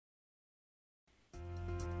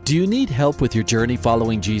Do you need help with your journey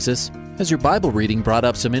following Jesus? Has your Bible reading brought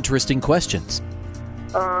up some interesting questions?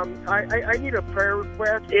 I need a prayer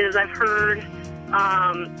request. I've heard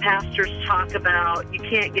pastors talk about you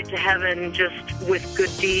can't get to heaven just with good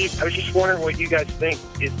deeds. I was just wondering what you guys think.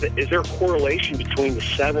 Is there a correlation between the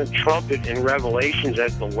seventh trumpet in Revelations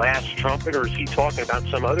as the last trumpet, or is he talking about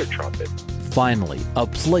some other trumpet? Finally, a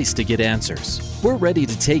place to get answers. We're ready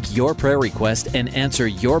to take your prayer request and answer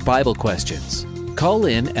your Bible questions. Call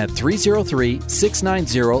in at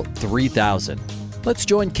 303-690-3000. Let's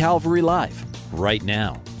join Calvary Live right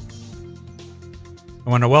now. I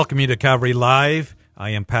want to welcome you to Calvary Live. I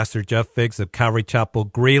am Pastor Jeff Figs of Calvary Chapel,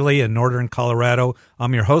 Greeley in Northern Colorado.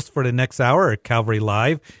 I'm your host for the next hour at Calvary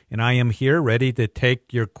Live, and I am here ready to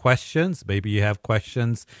take your questions. Maybe you have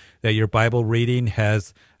questions that your Bible reading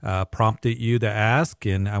has prompted you to ask,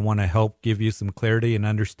 and I want to help give you some clarity and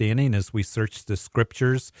understanding as we search the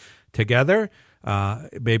Scriptures together.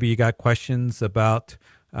 Maybe you got questions about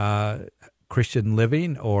Christian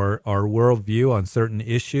living or our worldview on certain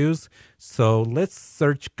issues. So let's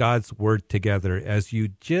search God's Word together. As you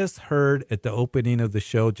just heard at the opening of the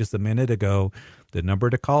show just a minute ago, the number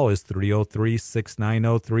to call is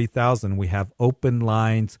 303-690-3000. We have open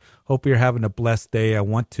lines. Hope you're having a blessed day. I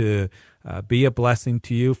want to be a blessing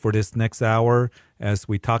to you for this next hour as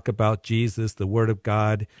we talk about Jesus, the Word of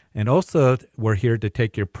God, and also we're here to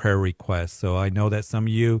take your prayer requests. So I know that some of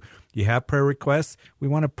you have prayer requests. We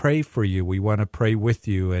want to pray for you. We want to pray with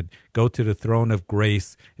you and go to the throne of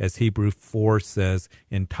grace, as Hebrews 4 says,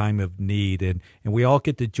 in time of need. And we all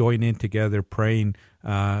get to join in together praying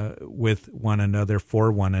with one another,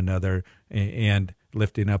 for one another, and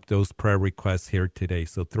lifting up those prayer requests here today.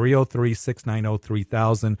 So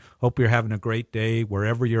 303-690-3000. Hope you're having a great day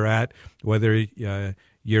wherever you're at, whether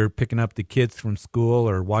you're picking up the kids from school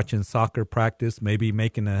or watching soccer practice, maybe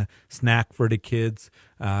making a snack for the kids.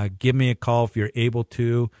 Give me a call if you're able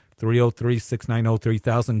to.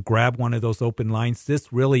 303-690-3000. Grab one of those open lines.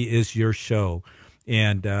 This really is your show.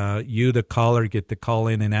 And you, the caller, get to call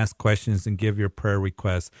in and ask questions and give your prayer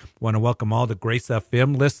requests. Want to welcome all the Grace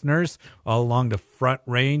FM listeners all along the Front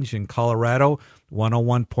Range in Colorado,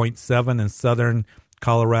 101.7 in Southern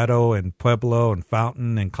Colorado and Pueblo and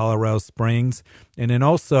Fountain and Colorado Springs, and then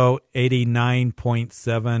also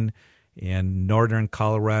 89.7 in Northern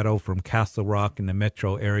Colorado from Castle Rock in the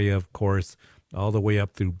metro area, of course, all the way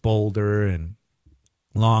up through Boulder and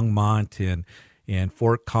Longmont and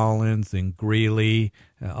Fort Collins and Greeley,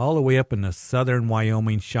 all the way up in the southern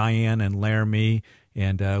Wyoming, Cheyenne and Laramie.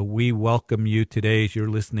 And we welcome you today as you're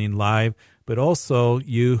listening live, but also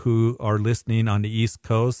you who are listening on the East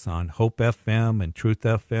Coast on Hope FM and Truth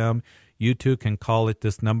FM. You too can call at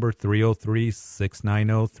this number,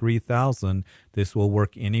 303-690-3000. This will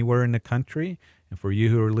work anywhere in the country. And for you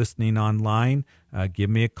who are listening online, give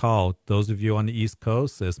me a call. Those of you on the East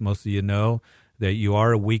Coast, as most of you know, that you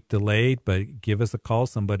are a week delayed, but give us a call.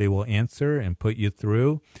 Somebody will answer and put you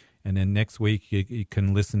through. And then next week, you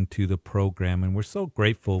can listen to the program. And we're so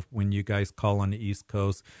grateful when you guys call on the East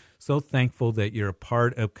Coast. So thankful that you're a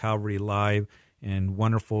part of Calvary Live, and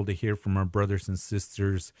wonderful to hear from our brothers and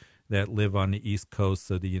sisters that live on the East Coast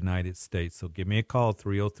of the United States. So give me a call,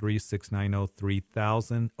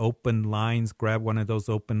 303-690-3000. Open lines. Grab one of those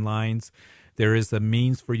open lines. There is a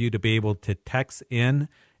means for you to be able to text in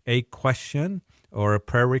a question or a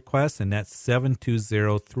prayer request, and that's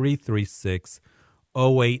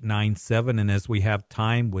 720-336-0897. And as we have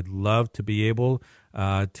time, would love to be able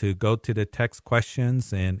to go to the text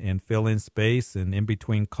questions and fill in space and in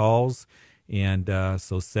between calls. And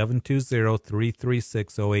so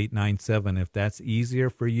 720-336-0897, if that's easier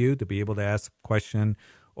for you to be able to ask a question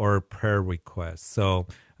or a prayer request. So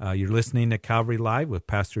you're listening to Calvary Live with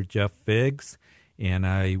Pastor Jeff Figs. And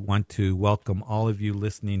I want to welcome all of you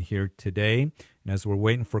listening here today. And as we're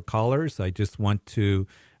waiting for callers, I just want to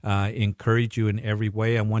encourage you in every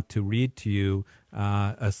way. I want to read to you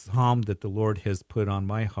a psalm that the Lord has put on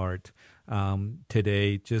my heart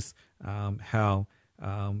today, just how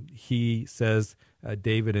he says,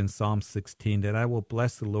 David in Psalm 16, that I will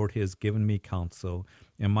bless the Lord, he has given me counsel,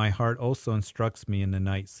 and my heart also instructs me in the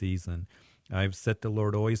night season. I have set the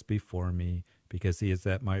Lord always before me, because he is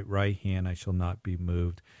at my right hand, I shall not be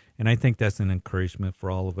moved. And I think that's an encouragement for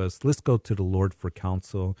all of us. Let's go to the Lord for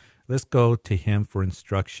counsel. Let's go to him for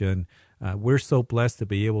instruction. We're so blessed to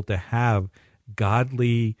be able to have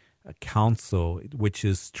godly counsel, which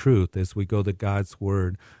is truth, as we go to God's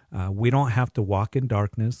word. We don't have to walk in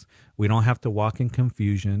darkness. We don't have to walk in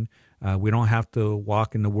confusion. We don't have to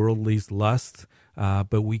walk in the worldly's lust,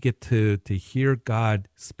 but we get to hear God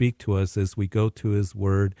speak to us as we go to his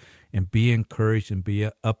word and be encouraged and be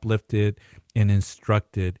uplifted and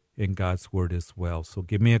instructed in God's Word as well. So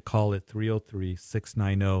give me a call at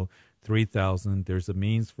 303-690-3000. There's a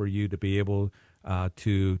means for you to be able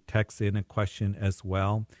to text in a question as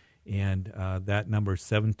well. And that number is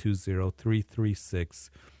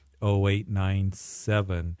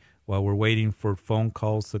 720-336-0897. While we're waiting for phone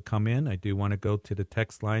calls to come in, I do want to go to the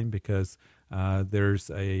text line because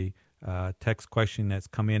there's a text question that's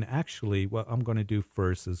come in. Actually, what I'm going to do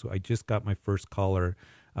first is I just got my first caller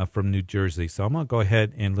from New Jersey. So I'm going to go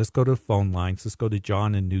ahead and let's go to the phone lines. Let's go to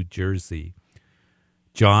John in New Jersey.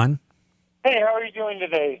 John? Hey, how are you doing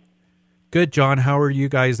today? Good, John. How are you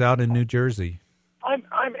guys out in New Jersey? I'm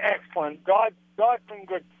excellent. God's been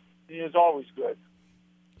good. He is always good.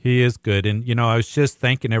 He is good. And, you know, I was just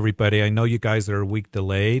thanking everybody. I know you guys are a week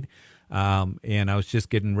delayed, and I was just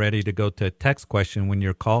getting ready to go to a text question when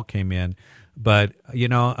your call came in. But, you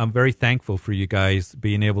know, I'm very thankful for you guys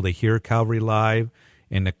being able to hear Calvary Live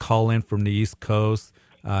and to call in from the East Coast.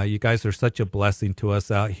 You guys are such a blessing to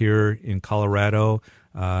us out here in Colorado,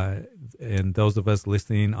 and those of us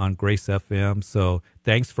listening on Grace FM. So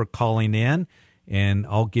thanks for calling in, and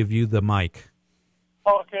I'll give you the mic.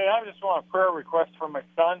 Okay, I just want a prayer request for my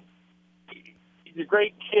son. He's a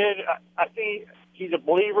great kid. I think he's a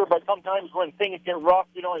believer, but sometimes when things get rough,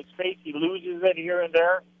 you know, his faith, he loses it here and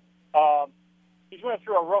there. He's going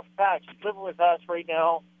through a rough patch. He's living with us right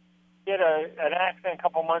now. He had an accident a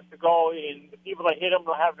couple months ago, and the people that hit him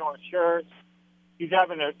don't have no insurance. He's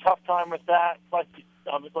having a tough time with that. Plus, he's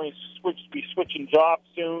going to be switching jobs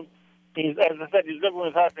soon. As I said, he's living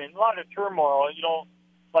with us in a lot of turmoil. You know,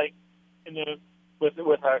 like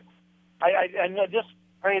with her. I just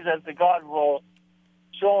pray that the God will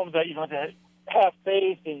show him that, you know, to have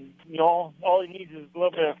faith, and, you know, all he needs is a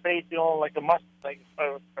little bit of faith, you know, like a mustard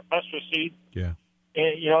seed. Yeah.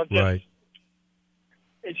 And, you know, right.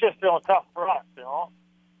 It's just, you know, tough for us, you know.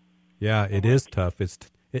 Yeah, it is tough.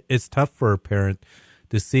 It's tough for a parent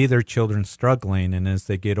to see their children struggling, and as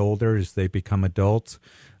they get older, as they become adults,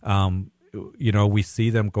 you know, we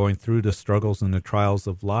see them going through the struggles and the trials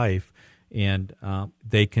of life, and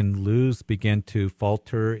they can begin to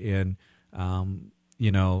falter and,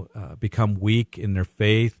 you know, become weak in their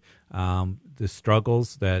faith, the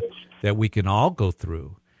struggles that we can all go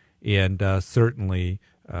through. And certainly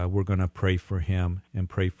we're going to pray for him and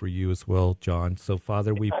pray for you as well, John. So,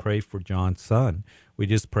 Father, we pray for John's son. We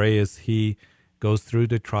just pray as he goes through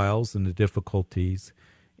the trials and the difficulties.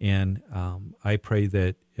 And I pray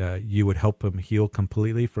that you would help him heal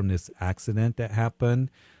completely from this accident that happened.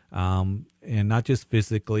 And not just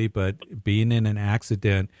physically, but being in an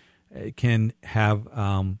accident can have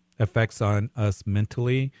effects on us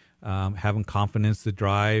mentally, having confidence to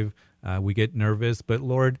drive. We get nervous, but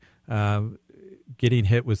Lord, getting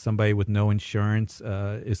hit with somebody with no insurance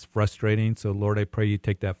is frustrating. So Lord, I pray you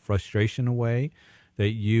take that frustration away, that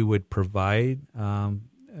you would provide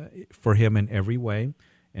for him in every way.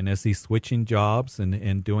 And as he's switching jobs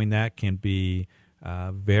and doing that can be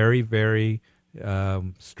very, very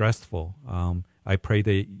stressful. I pray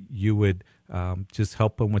that you would just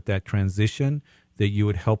help him with that transition, that you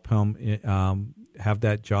would help him have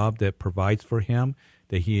that job that provides for him,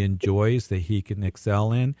 that he enjoys, that he can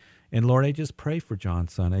excel in. And Lord, I just pray for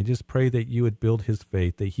John's son. I just pray that you would build his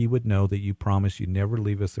faith, that he would know that you promise you never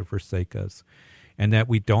leave us or forsake us, and that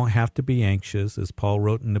we don't have to be anxious, as Paul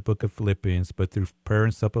wrote in the book of Philippians, but through prayer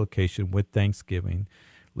and supplication with thanksgiving,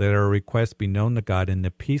 let our requests be known to God, and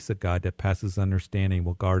the peace of God that passes understanding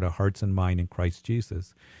will guard our hearts and mind in Christ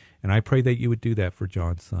Jesus. And I pray that you would do that for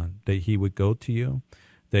John's son, that he would go to you,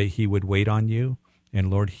 that he would wait on you, and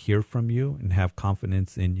Lord, hear from you and have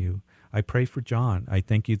confidence in you. I pray for John. I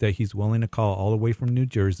thank you that he's willing to call all the way from New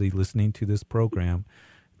Jersey, listening to this program,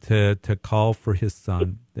 to call for his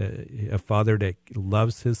son, a father that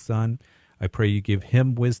loves his son. I pray you give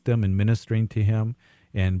him wisdom in ministering to him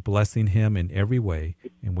and blessing him in every way.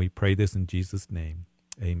 And we pray this in Jesus' name.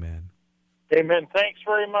 Amen. Amen. Thanks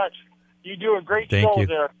very much. You do a great show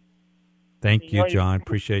there. Thank you, John.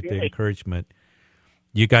 Appreciate the encouragement.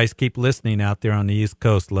 You guys keep listening out there on the East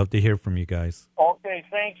Coast. Love to hear from you guys. Okay,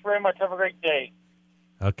 thanks very much. Have a great day.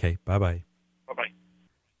 Okay, bye-bye. Bye-bye.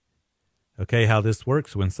 Okay, how this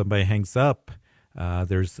works, when somebody hangs up,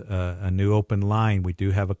 there's a new open line. We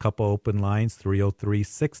do have a couple open lines,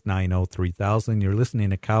 303-690-3000. You're listening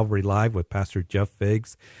to Calvary Live with Pastor Jeff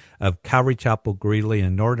Figs of Calvary Chapel Greeley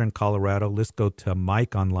in northern Colorado. Let's go to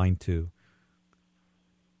Mike on line 2.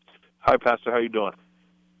 Hi, Pastor. How you doing?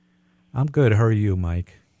 I'm good. How are you,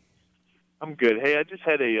 Mike? I'm good. Hey, I just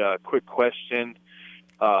had a quick question.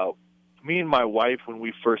 Me and my wife, when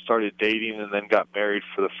we first started dating and then got married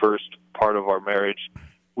for the first part of our marriage,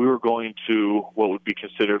 we were going to what would be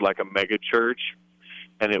considered like a mega church,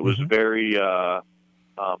 and it was very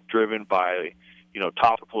driven by,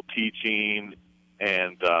 topical teaching,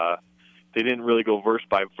 and they didn't really go verse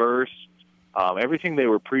by verse. Everything they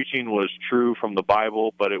were preaching was true from the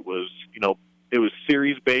Bible, but it was, it was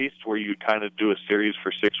series-based, where you kind of do a series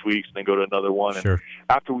for 6 weeks and then go to another one. Sure. And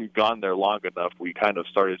after we've gone there long enough, we kind of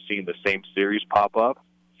started seeing the same series pop up.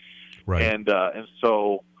 Right. And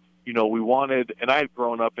so, we wanted, and I had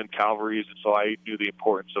grown up in Calvary's, and so I knew the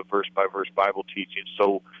importance of verse-by-verse Bible teaching.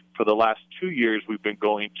 So for the last 2 years, we've been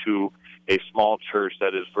going to a small church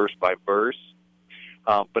that is verse-by-verse.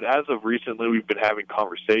 But as of recently, we've been having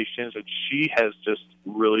conversations, and she has just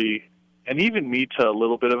really, and even me to a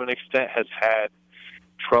little bit of an extent, has had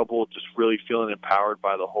trouble just really feeling empowered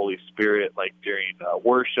by the Holy Spirit, like during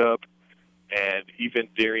worship, and even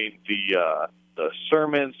during the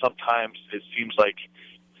sermon. Sometimes it seems like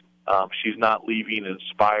she's not leaving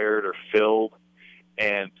inspired or filled,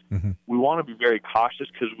 and we want to be very cautious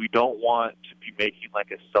because we don't want to be making like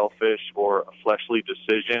a selfish or a fleshly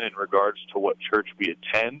decision in regards to what church we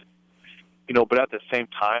attend, but at the same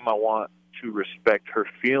time, I want to respect her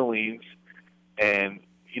feelings and,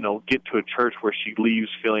 get to a church where she leaves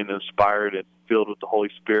feeling inspired and filled with the Holy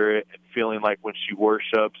Spirit, and feeling like when she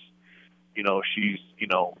worships, she's,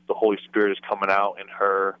 the Holy Spirit is coming out in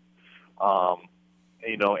her,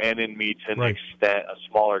 and in me to an extent, a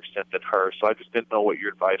smaller extent than her. So I just didn't know what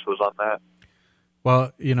your advice was on that.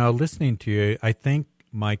 Well, listening to you, I think,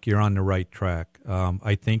 Mike, you're on the right track.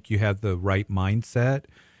 I think you have the right mindset,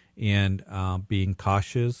 and being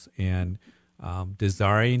cautious and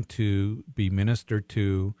desiring to be ministered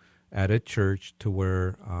to at a church to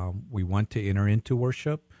where we want to enter into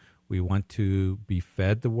worship. We want to be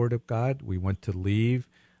fed the Word of God. We want to leave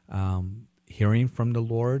hearing from the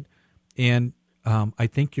Lord. And I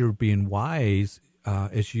think you're being wise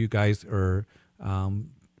as you guys are,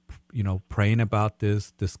 praying about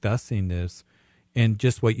this, discussing this, and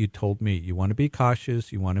just what you told me. You want to be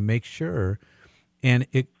cautious. You want to make sure. And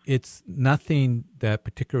it's nothing that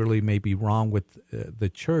particularly may be wrong with the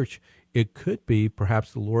church. It could be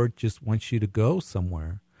perhaps the Lord just wants you to go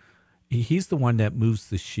somewhere. He's the one that moves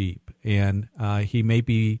the sheep, and he may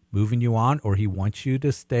be moving you on, or he wants you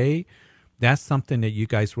to stay. That's something that you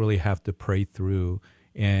guys really have to pray through,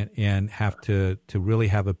 and have to really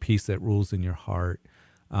have a peace that rules in your heart.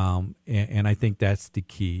 And I think that's the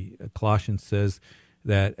key. Colossians says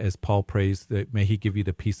that, as Paul prays, that may he give you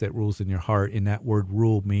the peace that rules in your heart. And that word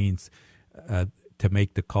rule means to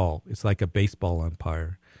make the call. It's like a baseball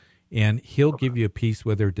umpire. And he'll give you a peace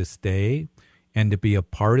whether to stay and to be a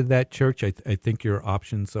part of that church. I think your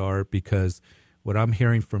options are, because what I'm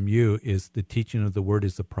hearing from you is the teaching of the Word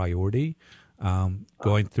is a priority.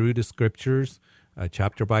 Going through the Scriptures,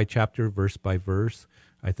 chapter by chapter, verse by verse,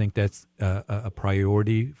 I think that's a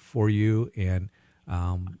priority for you. And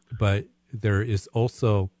but there is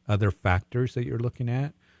also other factors that you're looking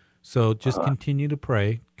at. So just continue to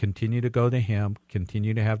pray, continue to go to Him,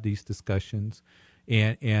 continue to have these discussions,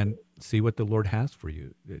 and see what the Lord has for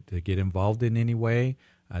you, to get involved in any way,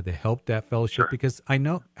 to help that fellowship. Sure. Because I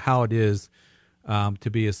know how it is to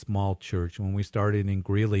be a small church. When we started in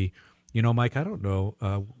Greeley, Mike, I don't know,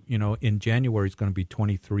 in January it's going to be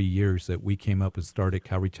 23 years that we came up and started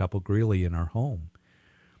Calvary Chapel Greeley in our home.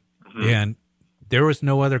 And there was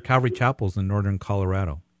no other Calvary Chapels in northern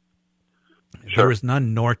Colorado. Sure. There was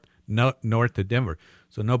none north of Denver.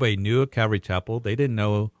 So nobody knew a Calvary Chapel. They didn't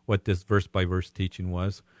know what this verse-by-verse teaching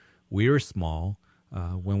was. We were small.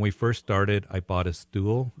 When we first started, I bought a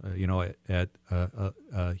stool, at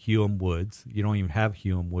Hume Woods. You don't even have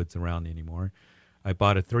Hume Woods around anymore. I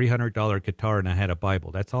bought a $300 guitar, and I had a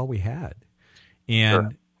Bible. That's all we had.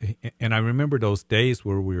 And I remember those days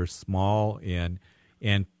where we were small, and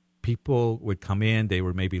people would come in. They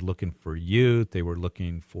were maybe looking for youth. They were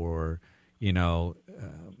looking for,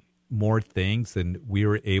 more things, and we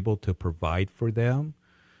were able to provide for them.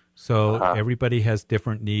 So everybody has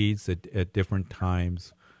different needs at different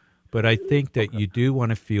times. But I think that you do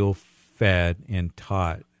want to feel fed and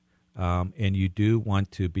taught, and you do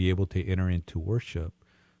want to be able to enter into worship.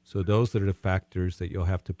 So those are the factors that you'll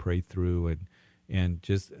have to pray through, and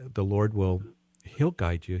just the Lord He'll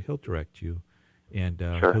guide you, He'll direct you, and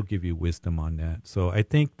He'll give you wisdom on that. So I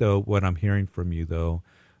think, though, what I'm hearing from you, though,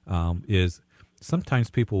 is sometimes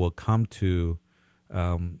people will come to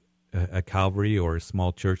a Calvary or a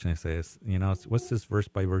small church, and they say, what's this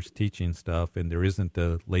verse-by-verse teaching stuff, and there isn't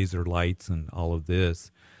the laser lights and all of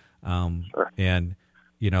this, and,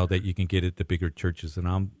 that you can get at the bigger churches. And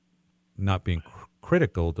I'm not being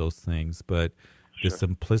critical of those things, but the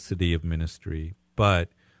simplicity of ministry, but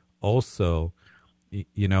also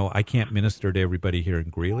you know, I can't minister to everybody here in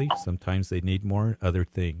Greeley. Sometimes they need more other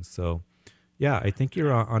things. So, yeah, I think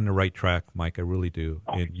you're on the right track, Mike. I really do.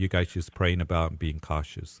 And you guys just praying about and being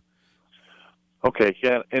cautious. Okay,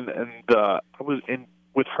 yeah, and I was in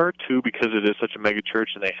with her too, because it is such a mega church,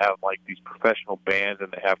 and they have like these professional bands,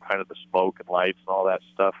 and they have kind of the smoke and lights and all that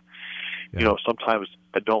stuff. Yeah. You know, sometimes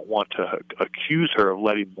I don't want to accuse her of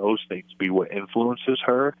letting those things be what influences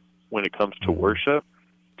her when it comes to worship.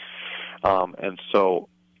 And so,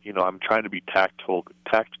 you know, I'm trying to be tactical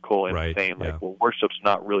and saying, like, well, worship's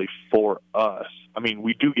not really for us. I mean,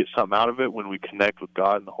 we do get something out of it when we connect with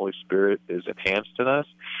God and the Holy Spirit is enhanced in us.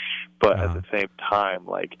 But at the same time,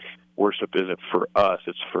 like, worship isn't for us,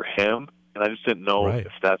 it's for Him. And I just didn't know if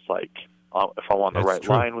that's like, if I'm on the right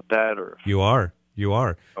line with that, or You are.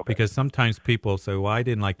 Okay. Because sometimes people say, well, I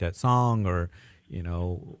didn't like that song, or, you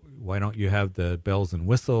know, why don't you have the bells and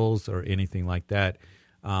whistles or anything like that?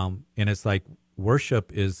 And it's like,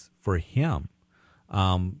 worship is for Him.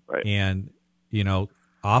 And, you know,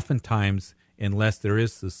 oftentimes, unless there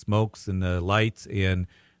is the smokes and the lights and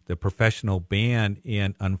the professional band,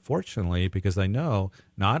 and unfortunately, because I know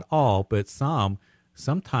not all, but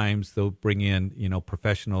sometimes they'll bring in, you know,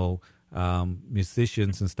 professional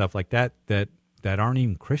musicians and stuff like that aren't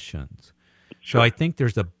even Christians. Sure. So I think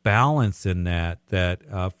there's a balance in that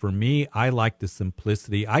for me, I like the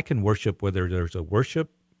simplicity. I can worship whether there's a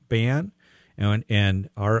worship band, and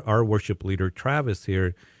our worship leader, Travis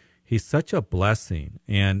here, he's such a blessing.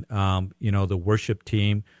 And, you know, the worship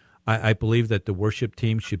team, I believe that the worship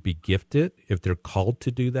team should be gifted if they're called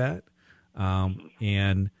to do that.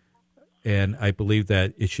 And I believe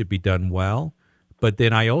that it should be done well. But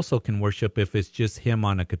then I also can worship if it's just him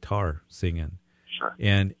on a guitar singing. Sure.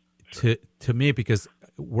 And to me, because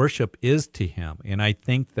worship is to Him. And I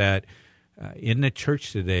think that in the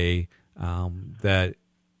church today, that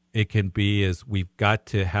it can be is we've got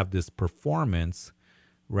to have this performance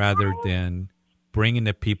rather than bringing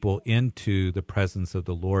the people into the presence of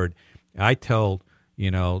the Lord. I tell,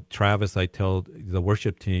 you know, Travis, I tell the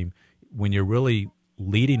worship team, when you're really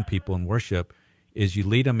leading people in worship, is you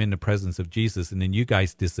lead them in the presence of Jesus, and then you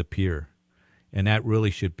guys disappear. And that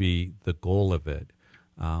really should be the goal of it.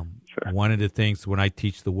 Sure. One of the things when I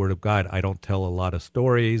teach the Word of God, I don't tell a lot of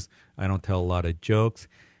stories. I don't tell a lot of jokes.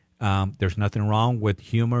 There's nothing wrong with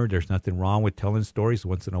humor. There's nothing wrong with telling stories.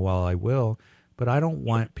 Once in a while I will. But I don't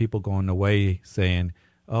want people going away saying,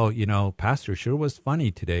 oh, you know, Pastor sure was funny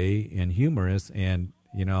today and humorous, and,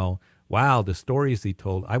 you know, wow, the stories he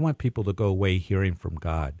told. I want people to go away hearing from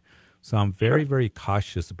God. So I'm very, very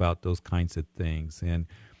cautious about those kinds of things.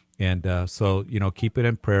 And so, you know, keep it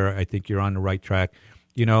in prayer. I think you're on the right track.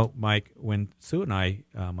 You know, Mike, when Sue and I,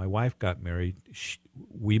 my wife, got married,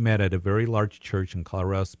 we met at a very large church in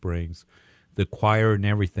Colorado Springs, the choir and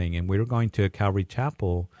everything. And we were going to a Calvary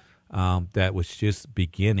Chapel that was just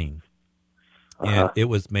beginning. And it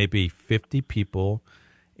was maybe 50 people.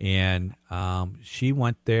 And she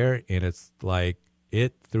went there, and it's like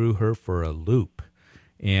it threw her for a loop.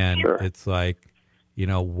 And it's like, you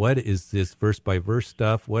know, what is this verse by verse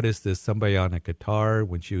stuff? What is this somebody on a guitar,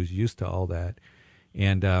 when she was used to all that?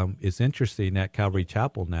 And it's interesting that Calvary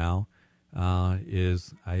Chapel now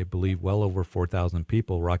is, I believe, well over 4,000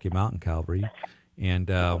 people, Rocky Mountain Calvary. And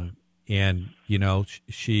you know,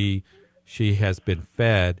 she has been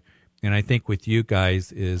fed. And I think with you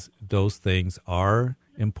guys is those things are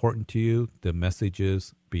important to you, the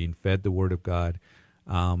messages, being fed the Word of God,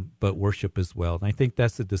 but worship as well. And I think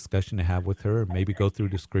that's a discussion to have with her, maybe go through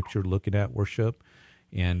the Scripture looking at worship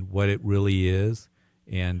and what it really is,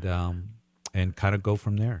 and kind of go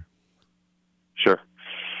from there. Sure.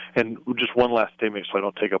 And just one last statement so I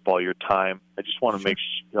don't take up all your time. I just want to make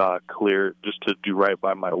clear, just to do right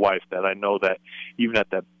by my wife, that I know that even at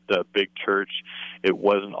the big church, it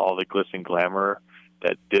wasn't all the glitz and glamour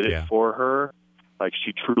that did it for her. Like,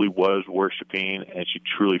 she truly was worshiping, and she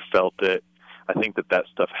truly felt it. I think that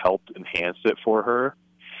stuff helped enhance it for her.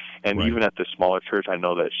 And even at the smaller church, I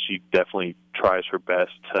know that she definitely tries her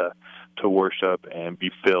best to worship and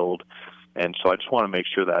be filled. And so I just want to make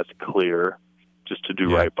sure that's clear, just to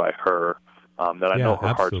do right by her, that I know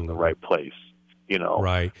her heart's in the right place, you know.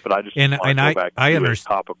 Right. But I just want to go back to a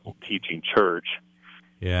topical teaching church.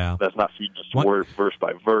 Yeah. That's not just word verse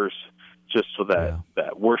by verse, just so that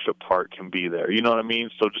that worship part can be there. You know what I mean?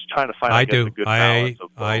 So just trying to find a good balance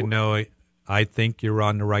of both. I know. I think you're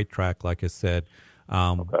on the right track, like I said.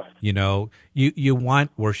 You know, you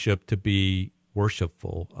want worship to be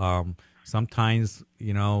worshipful. Sometimes,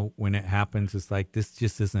 you know, when it happens, it's like, this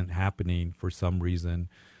just isn't happening for some reason,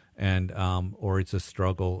 and or it's a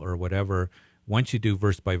struggle or whatever. Once you do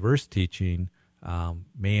verse by verse teaching,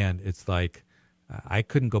 man, it's like I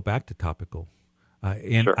couldn't go back to topical.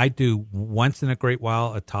 And Sure. I do once in a great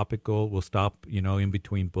while a topical. We'll stop, in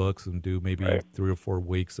between books and do maybe Right. 3 or 4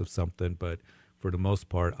 weeks of something. But for the most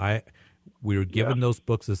part, we were given those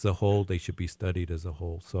books as a whole. They should be studied as a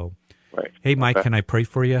whole. So, Right. hey, Mike, Okay. can I pray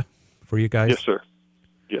for you guys? Yes, sir.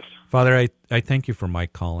 Yes. Father, I thank you for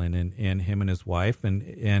Mike Collin and him and his wife,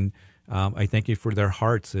 and I thank you for their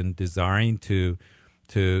hearts and desiring to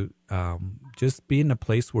just be in a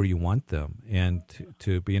place where you want them, and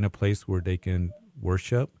to be in a place where they can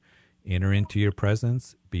worship, enter into your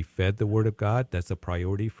presence, be fed the Word of God. That's a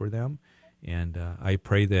priority for them. And I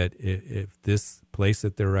pray that if this place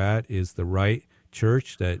that they're at is the right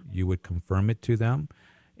church, that you would confirm it to them,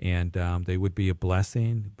 and they would be a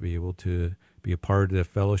blessing, be able to be a part of the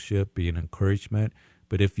fellowship, be an encouragement.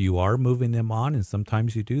 But if you are moving them on, and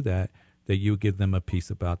sometimes you do that you give them a peace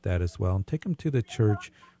about that as well. And take them to the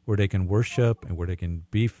church where they can worship and where they can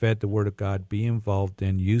be fed the Word of God, be involved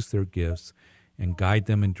in, use their gifts, and guide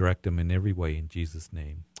them and direct them in every way in Jesus'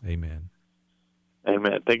 name. Amen.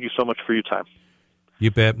 Amen. Thank you so much for your time.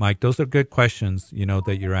 You bet, Mike. Those are good questions,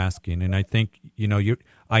 that you're asking. And I think,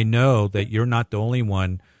 I know that you're not the only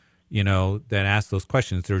one, that asks those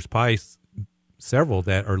questions. There's probably several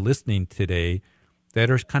that are listening today that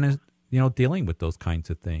are kind of, dealing with those kinds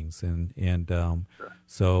of things. And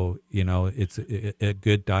so, it's a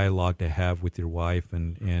good dialogue to have with your wife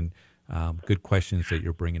and good questions that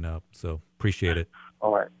you're bringing up. So appreciate it.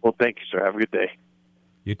 All right. Well, thank you, sir. Have a good day.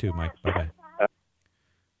 You too, Mike. Bye-bye.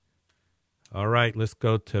 All right, let's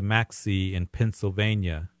go to Maxie in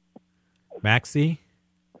Pennsylvania. Maxie?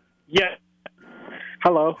 Yeah.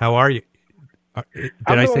 Hello. How are you? Did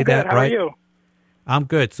I say that right? How are you? I'm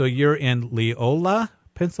good. So you're in Leola,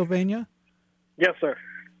 Pennsylvania? Yes, sir.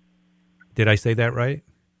 Did I say that right?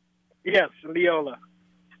 Yes, Leola.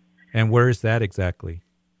 And where is that exactly?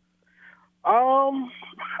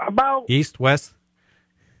 About East, west?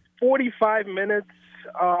 45 minutes.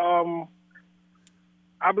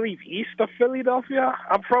 I believe east of Philadelphia.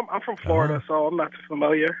 I'm from Florida, so I'm not too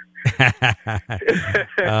familiar.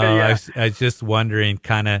 I was just wondering,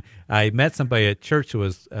 I met somebody at church who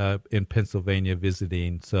was in Pennsylvania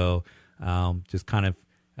visiting, so just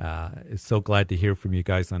so glad to hear from you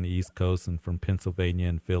guys on the East Coast and from Pennsylvania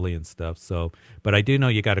and Philly and stuff. So, but I do know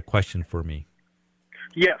you got a question for me.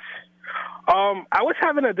 Yes. I was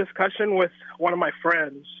having a discussion with one of my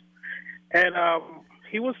friends, and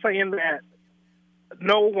he was saying that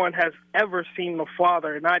no one has ever seen the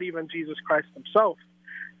Father, not even Jesus Christ himself.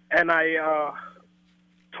 And I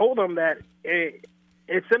told him that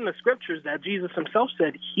it's in the scriptures that Jesus himself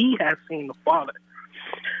said he has seen the Father.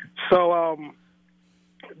 So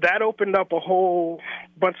that opened up a whole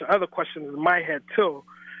bunch of other questions in my head, too.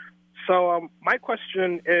 So my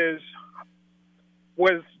question is,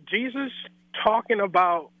 was Jesus talking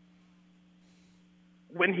about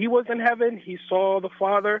when he was in heaven, he saw the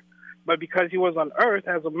Father, but because he was on earth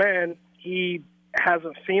as a man, he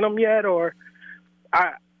hasn't seen him yet? Or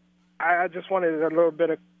I just wanted a little bit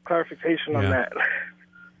of clarification on that.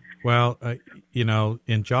 Well,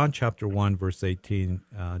 in John chapter 1, verse 18,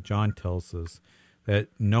 John tells us that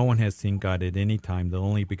no one has seen God at any time. The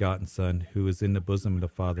only begotten Son, who is in the bosom of the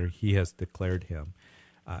Father, he has declared him.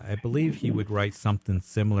 I believe he would write something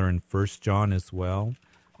similar in 1 John as well,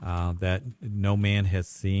 that no man has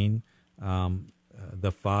seen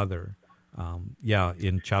the Father.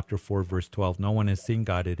 In chapter 4, verse 12, no one has seen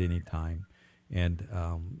God at any time. And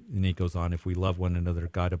he goes on, if we love one another,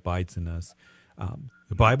 God abides in us.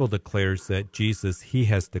 The Bible declares that Jesus, he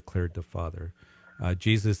has declared the Father.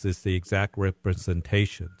 Jesus is the exact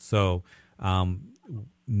representation. So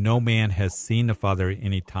no man has seen the Father at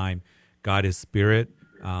any time. God is spirit,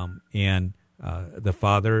 and the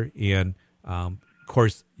Father. And, of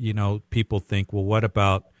course, people think, well, what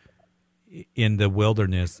about in the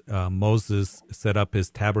wilderness? Moses set up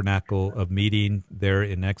his tabernacle of meeting there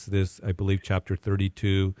in Exodus, I believe, chapter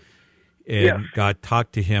 32. And God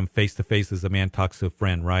talked to him face to face as a man talks to a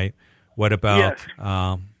friend, right? What about,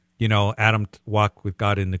 Adam walked with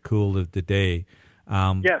God in the cool of the day?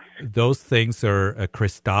 Those things are a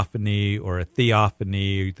Christophany or a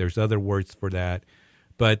theophany. There's other words for that.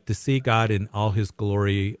 But to see God in all his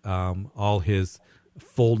glory, all his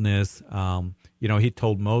fullness, he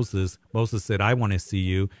told Moses said, I want to see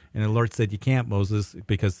you. And the Lord said, you can't, Moses,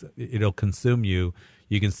 because it'll consume you.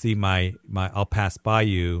 You can see my I'll pass by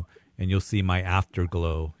you, and you'll see my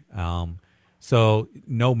afterglow. So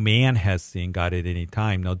no man has seen God at any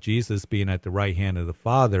time. Now, Jesus being at the right hand of the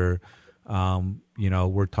Father,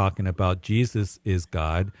 we're talking about Jesus is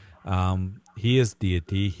God. He is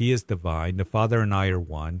deity. He is divine. The Father and I are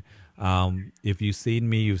one. if you've seen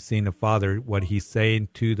me, you've seen the Father. What he's saying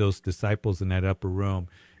to those disciples in that upper room,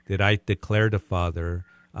 that I declare the Father.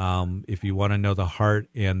 If you want to know the heart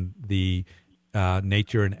and the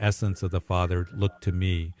nature and essence of the Father, look to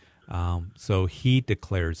me. So he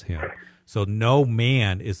declares him. So no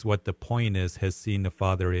man, is what the point is, has seen the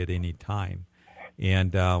Father at any time.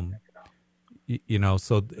 And, so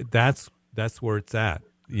that's where it's at.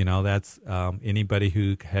 That's anybody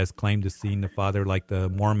who has claimed to seen the Father, like the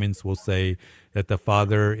Mormons will say that the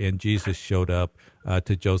Father and Jesus showed up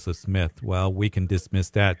to Joseph Smith. Well, we can dismiss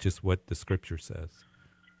that, just what the Scripture says.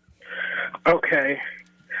 Okay.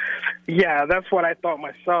 Yeah, that's what I thought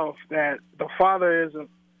myself, that the Father is an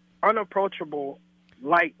unapproachable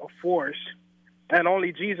light of force, and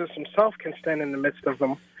only Jesus himself can stand in the midst of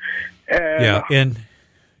them.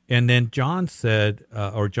 And then John said,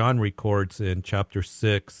 or John records in chapter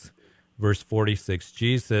 6, verse 46,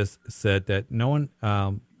 Jesus said that no one,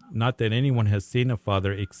 not that anyone has seen the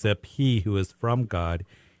Father except he who is from God.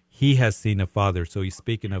 He has seen the Father. So he's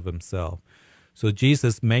speaking of himself. So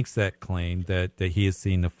Jesus makes that claim that he has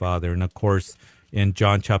seen the Father. And of course, in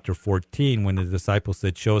John chapter 14, when the disciples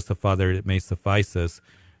said, "Show us the Father, it may suffice us,"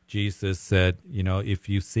 Jesus said, if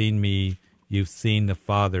you've seen me, you've seen the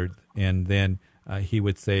Father. And then he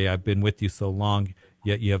would say, "I've been with you so long,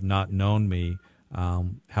 yet you have not known me.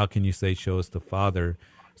 How can you say, 'Show us the Father'?"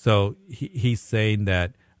 So he's saying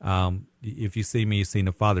that if you see me, you've seen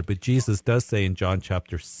the Father. But Jesus does say in John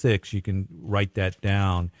chapter 6, you can write that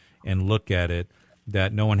down and look at it,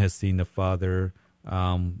 that no one has seen the Father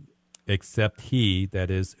except he,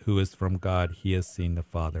 that is, who is from God. He has seen the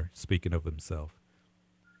Father, speaking of himself.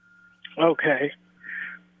 Okay.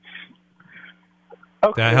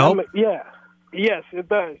 That help? Yeah. Yes, it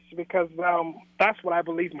does, because that's what I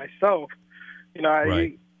believe myself.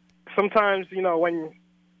 Right. Sometimes, when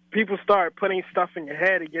people start putting stuff in your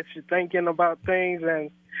head, it gets you thinking about things,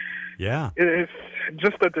 and it's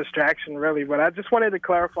just a distraction, really. But I just wanted to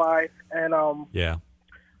clarify, and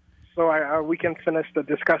so we can finish the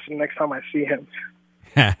discussion next time I see him.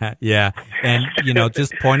 Yeah, and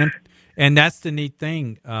just point him, and that's the neat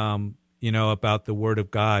thing, about the Word of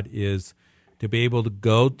God, is to be able to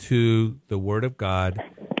go to the Word of God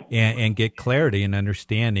and get clarity and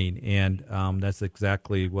understanding. And that's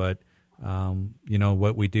exactly what,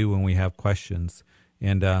 what we do when we have questions.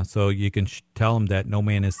 And so you can tell them that no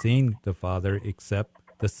man has seen the Father except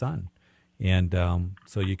the Son. And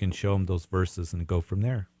so you can show them those verses and go from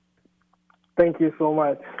there. Thank you so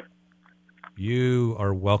much. You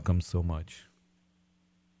are welcome so much.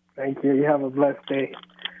 Thank you. You have a blessed day.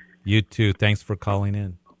 You too. Thanks for calling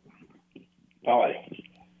in. Bye.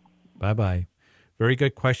 Bye-bye. Very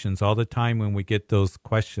good questions. All the time when we get those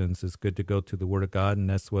questions, it's good to go to the Word of God, and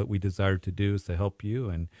that's what we desire to do, is to help you.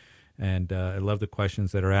 And I love the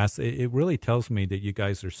questions that are asked. It really tells me that you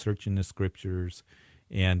guys are searching the Scriptures,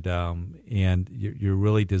 and you're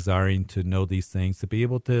really desiring to know these things, to be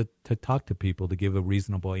able to talk to people, to give a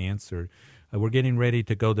reasonable answer. We're getting ready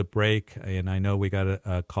to go to break, and I know we got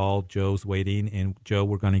a call. Joe's waiting, and Joe,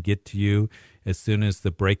 we're going to get to you as soon as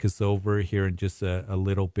the break is over here in just a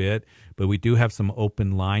little bit. But we do have some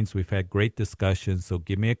open lines. We've had great discussions, so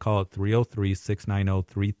give me a call at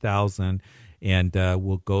 303-690-3000, and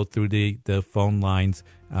we'll go through the phone lines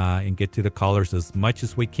and get to the callers as much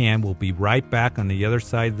as we can. We'll be right back on the other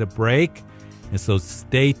side of the break, and so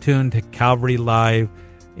stay tuned to Calvary Live,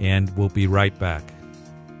 and we'll be right back.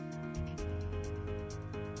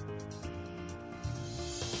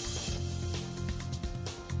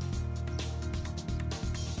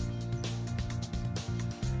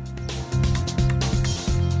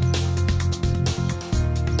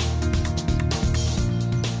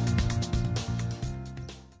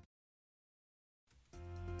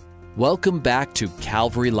 Welcome back to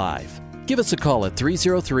Calvary Live. Give us a call at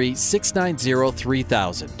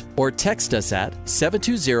 303-690-3000 or text us at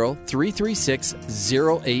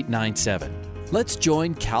 720-336-0897. Let's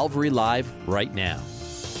join Calvary Live right now.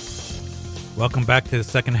 Welcome back to the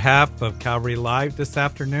second half of Calvary Live this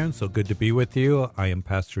afternoon. So good to be with you. I am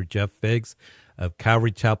Pastor Jeff Figs of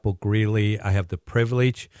Calvary Chapel Greeley. I have the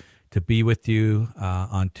privilege to be with you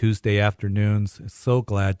on Tuesday afternoons. So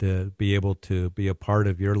glad to be able to be a part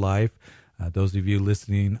of your life. Those of you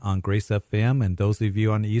listening on Grace FM, and those of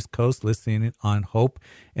you on the East Coast listening on Hope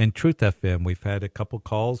and Truth FM. We've had a couple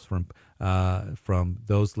calls from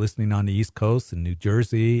those listening on the East Coast in New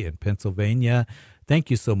Jersey and Pennsylvania. Thank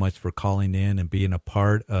you so much for calling in and being a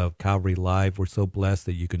part of Calvary Live. We're so blessed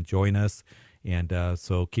that you can join us. And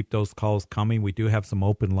so keep those calls coming. We do have some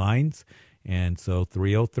open lines. And so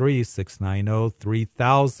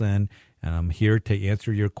 303-690-3000, and I'm here to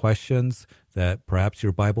answer your questions. that perhaps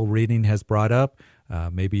your Bible reading has brought up.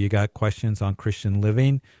 Maybe you got questions on Christian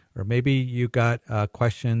living, or maybe you got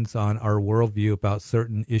questions on our worldview about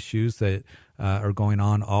certain issues that are going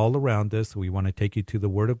on all around us. We want to take you to the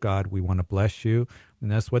Word of God. We want to bless you. And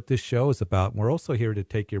that's what this show is about. We're also here to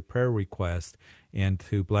take your prayer request and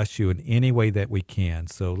to bless you in any way that we can.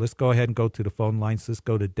 So let's go ahead and go to the phone lines. Let's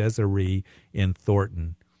go to Desiree in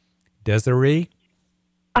Thornton. Desiree?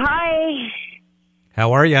 Hi.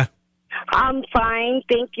 How are you? I'm fine.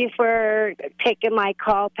 Thank you for taking my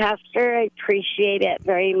call, Pastor. I appreciate it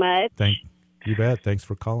very much. You bet. Thanks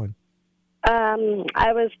for calling.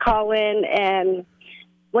 I was calling, and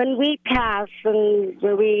when we pass, and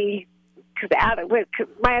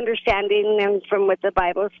my understanding and from what the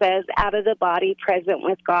Bible says, out of the body, present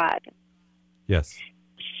with God. Yes.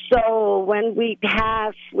 So when we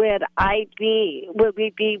pass, we'll be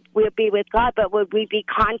with God, but would we be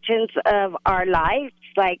conscious of our lives,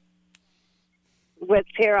 like what's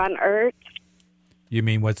here on earth? You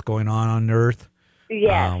mean what's going on earth?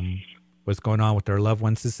 Yes. What's going on with our loved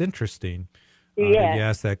ones is interesting. Yes. That you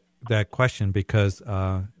asked that question because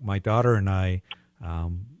my daughter and I,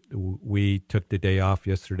 we took the day off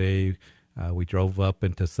yesterday. We drove up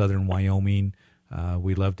into southern Wyoming.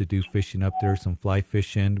 We love to do fishing up there, some fly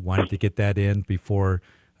fishing. Wanted to get that in before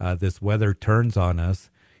this weather turns on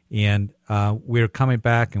us. And we were coming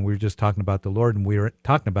back, and we were just talking about the Lord, and we were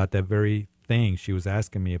talking about that very thing. She was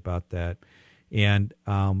asking me about that. And,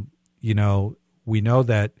 we know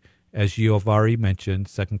that, as you have already mentioned,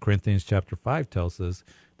 2 Corinthians chapter 5 tells us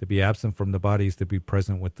to be absent from the body is to be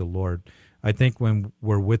present with the Lord. I think when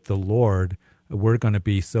we're with the Lord, we're going to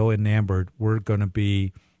be so enamored. We're going to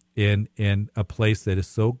be in a place that is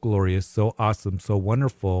so glorious, so awesome, so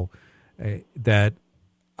wonderful that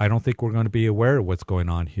I don't think we're going to be aware of what's going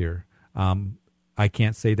on here. I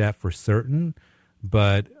can't say that for certain,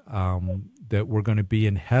 but that we're going to be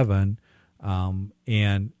in heaven.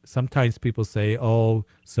 And sometimes people say, oh,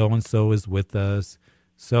 so-and-so is with us,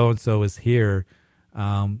 so-and-so is here.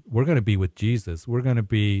 We're going to be with Jesus. We're going to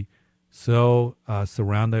be so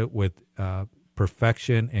surrounded with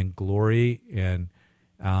perfection and glory, and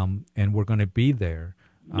we're going to be there.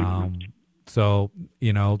 So,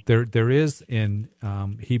 there is in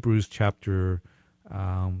Hebrews chapter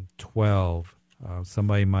 12,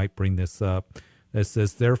 somebody might bring this up, that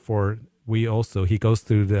says, therefore, we also, he goes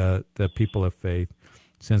through the people of faith,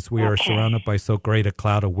 since we are surrounded by so great a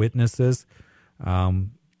cloud of witnesses.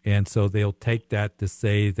 And so they'll take that to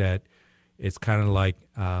say that it's kind of like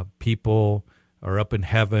people are up in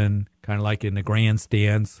heaven, kind of like in the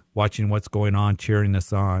grandstands, watching what's going on, cheering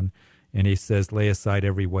us on. And he says, lay aside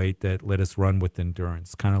every weight that let us run with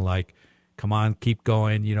endurance. Kind of like, come on, keep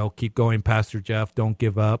going, keep going, Pastor Jeff, don't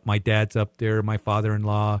give up. My dad's up there, my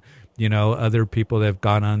father-in-law, other people that have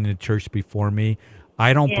gone on in the church before me.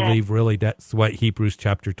 I don't believe really that's what Hebrews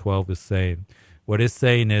chapter 12 is saying. What it's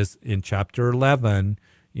saying is in chapter 11,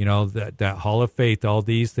 that hall of faith, all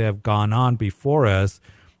these that have gone on before us,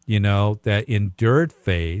 that endured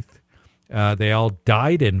faith, they all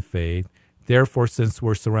died in faith. Therefore, since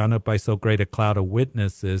we're surrounded by so great a cloud of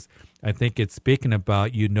witnesses, I think it's speaking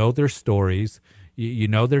about, their stories,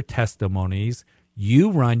 their testimonies. You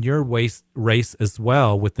run your race as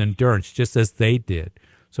well with endurance, just as they did.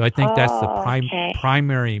 So I think that's the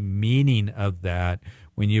primary meaning of that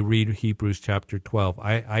when you read Hebrews chapter 12.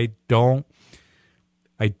 I don't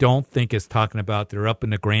think it's talking about they're up in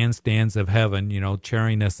the grandstands of heaven,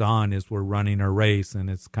 cheering us on as we're running our race. And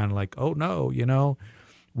it's kind of like, oh, no,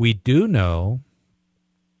 we do know,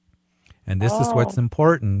 and this is what's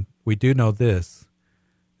important, we do know this,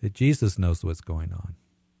 that Jesus knows what's going on.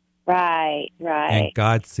 Right. And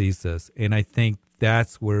God sees us. And I think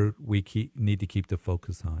that's where we need to keep the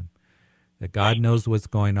focus on. That God knows what's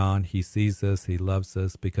going on. He sees us. He loves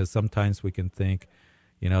us. Because sometimes we can think,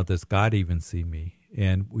 does God even see me?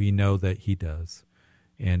 And we know that he does.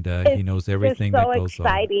 And he knows everything that goes on.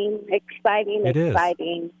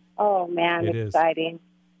 Exciting. Oh, man, exciting.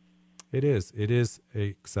 It is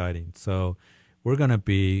exciting. So we're going to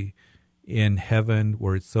be in heaven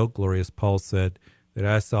where it's so glorious. Paul said that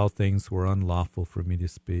I saw things were unlawful for me to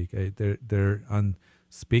speak. They're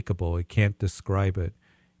unspeakable. I can't describe it.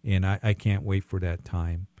 And I can't wait for that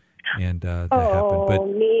time. And that happened. But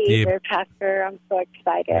me either, Pastor. I'm so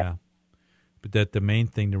excited. Yeah. But the main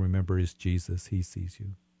thing to remember is Jesus. He sees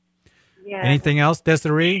you. Yeah. Anything else,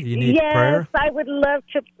 Desiree? You need prayer? Yes, I would love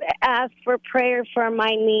to ask for prayer for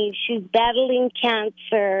my niece. She's battling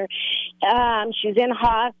cancer. She's in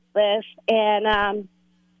hospice, and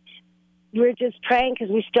we're just praying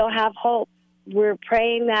because we still have hope. We're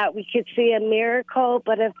praying that we could see a miracle,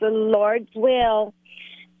 but if the Lord's will,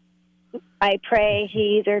 I pray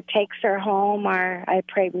he either takes her home or I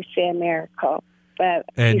pray we see a miracle. But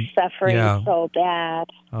And, he's suffering yeah. so bad.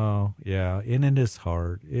 Oh, yeah. And it is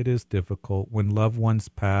hard. It is difficult when loved ones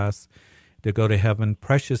pass to go to heaven.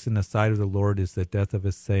 Precious in the sight of the Lord is the death of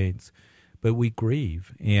his saints. But we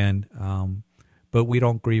grieve. But we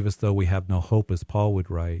don't grieve as though we have no hope, as Paul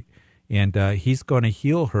would write. And he's going to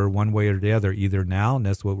heal her one way or the other, either now, and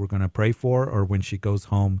that's what we're going to pray for, or when she goes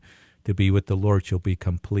home to be with the Lord, she'll be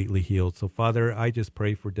completely healed. So, Father, I just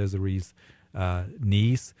pray for Desiree's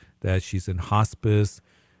niece, that she's in hospice.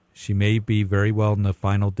 She may be very well in the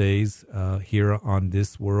final days here on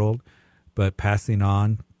this world, but passing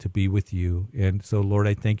on to be with you. And so, Lord,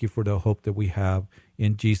 I thank you for the hope that we have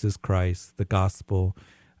in Jesus Christ, the gospel.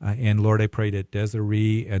 And Lord, I pray that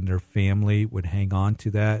Desiree and their family would hang on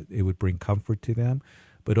to that. It would bring comfort to them.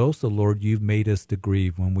 But also, Lord, you've made us to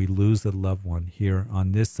grieve when we lose a loved one here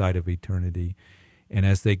on this side of eternity. And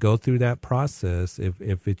as they go through that process,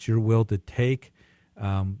 if it's your will to take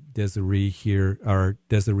Desiree here, or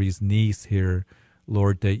Desiree's niece here,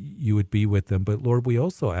 Lord, that you would be with them. But Lord, we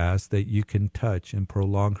also ask that you can touch and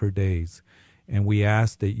prolong her days. And we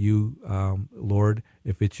ask that you, Lord,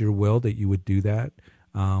 if it's your will, that you would do that,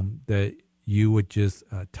 that you would just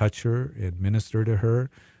touch her and minister to her.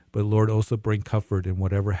 But Lord, also bring comfort in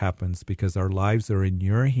whatever happens, because our lives are in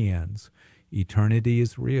your hands. Eternity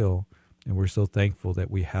is real. And we're so thankful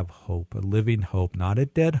that we have hope, a living hope, not a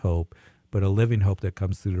dead hope, but a living hope that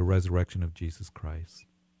comes through the resurrection of Jesus Christ.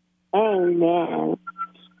 Amen.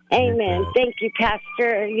 Amen. Thank you,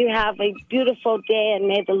 Pastor. You have a beautiful day, and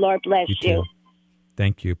may the Lord bless you. Too.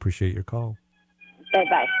 Thank you. Appreciate your call.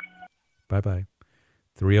 Bye-bye. Bye-bye.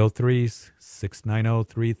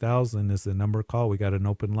 303-690-3000 is the number to call. We got an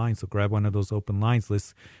open line, so grab one of those open lines.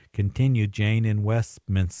 Let's continue. Jane in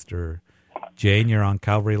Westminster. Jane, you're on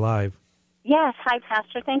Calvary Live. Yes. Hi,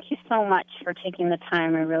 Pastor. Thank you so much for taking the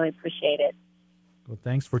time. I really appreciate it. Well,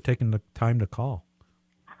 thanks for taking the time to call.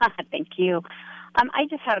 Thank you. I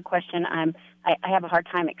just had a question. I have a hard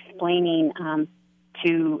time explaining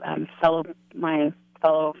to my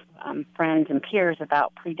fellow friends and peers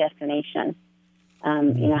about predestination.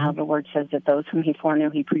 You know, how the word says that those whom he foreknew,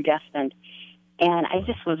 he predestined. And I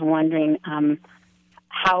just was wondering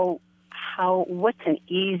what's an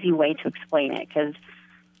easy way to explain it? Because,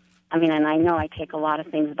 I mean, and I know I take a lot of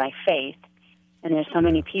things by faith, and there's so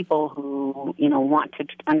many people who, you know, want to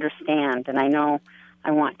understand, and I know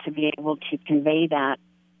I want to be able to convey that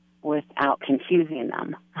without confusing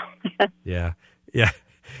them. Yeah.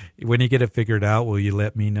 When you get it figured out, will you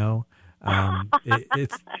let me know? And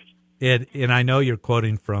I know you're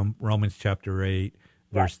quoting from Romans chapter 8,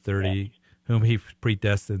 verse 30, yes. Whom he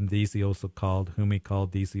predestined, these he also called. Whom he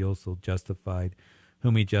called, these he also justified.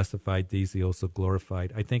 Whom he justified, these he also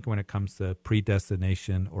glorified. I think when it comes to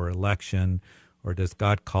predestination or election, or does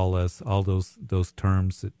God call us, all those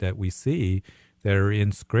terms that we see that are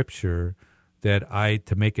in Scripture, that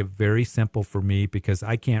to make it very simple for me, because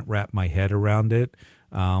I can't wrap my head around it,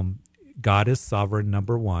 God is sovereign,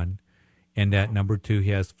 number one, and that number two, he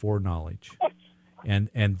has foreknowledge.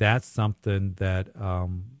 And that's something that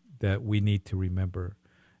that we need to remember.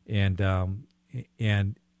 And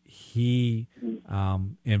he,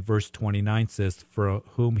 in verse 29 says, for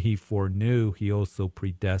whom he foreknew, he also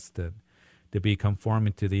predestined to be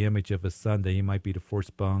conformed to the image of his Son, that he might be the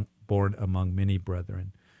firstborn among many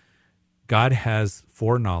brethren. God has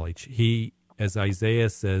foreknowledge. He, as Isaiah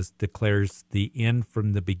says, declares the end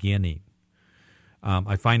from the beginning.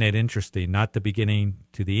 I find that interesting, not the beginning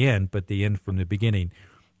to the end, but the end from the beginning.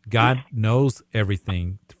 God knows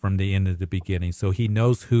everything from the end to the beginning, so he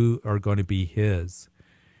knows who are going to be his.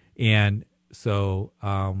 And so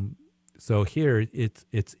here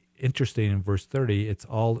it's interesting in verse 30, it's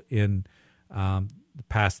all in the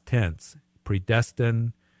past tense: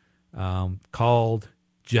 predestined, called,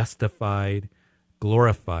 justified,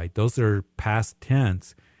 glorified. Those are past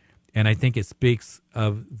tense. And I think it speaks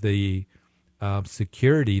of the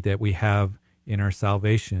security that we have in our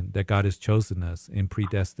salvation, that God has chosen us in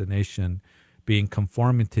predestination, being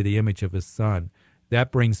conformed to the image of his Son.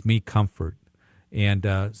 That brings me comfort. And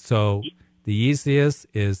so the easiest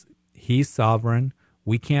is he's sovereign.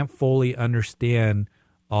 We can't fully understand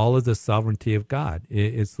all of the sovereignty of God.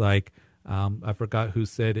 It's like, I forgot who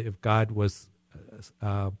said, if God was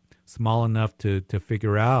small enough to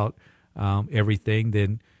figure out everything,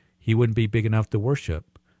 then he wouldn't be big enough to worship.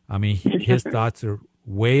 I mean, his thoughts are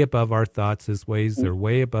way above our thoughts. His ways are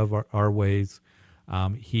way above our ways.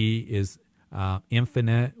 He is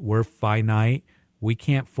infinite. We're finite. We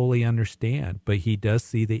can't fully understand, but he does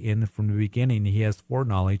see the end from the beginning. He has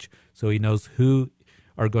foreknowledge, so he knows who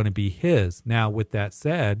are going to be his. Now, with that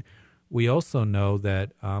said, we also know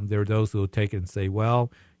that there are those who will take it and say,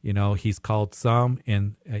 well, he's called some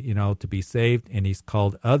and, to be saved, and he's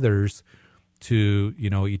called others to,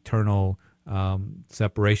 eternal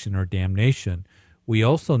separation or damnation. We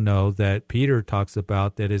also know that Peter talks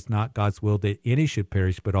about that it's not God's will that any should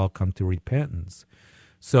perish, but all come to repentance.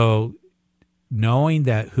 So knowing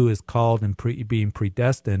that who is called and being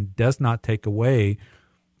predestined does not take away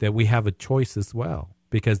that we have a choice as well,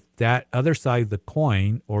 because that other side of the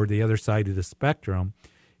coin or the other side of the spectrum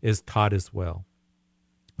is taught as well,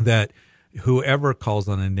 that whoever calls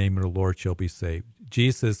on the name of the Lord shall be saved.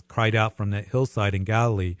 Jesus cried out from that hillside in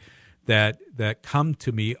Galilee that come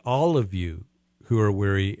to me, all of you who are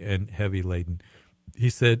weary and heavy laden. He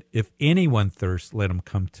said, if anyone thirsts, let him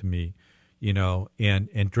come to me,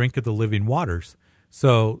 and drink of the living waters.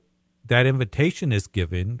 So that invitation is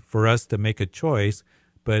given for us to make a choice,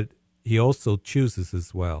 but he also chooses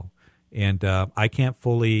as well. And I can't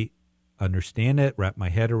fully understand it, wrap my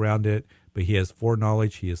head around it, but he has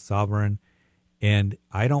foreknowledge, he is sovereign. And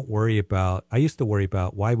I used to worry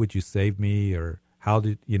about why would you save me, or how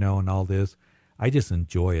did, and all this. I just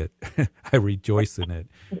enjoy it. I rejoice in it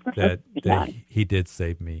that he did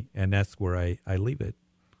save me. And that's where I leave it.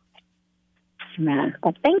 Man,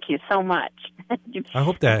 well, thank you so much. I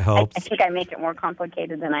hope that helps. I think I make it more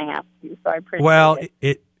complicated than I have to, so I appreciate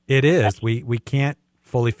it. It is. We can't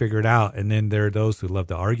fully figure it out. And then there are those who love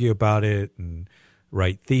to argue about it and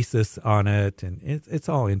write thesis on it. And it's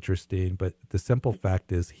all interesting. But the simple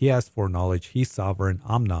fact is he has foreknowledge. He's sovereign.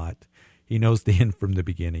 I'm not. He knows the end from the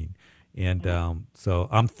beginning. And so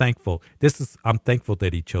I'm thankful. I'm thankful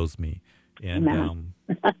that he chose me. And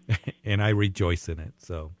and I rejoice in it.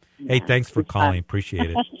 So, hey, thanks for calling. Appreciate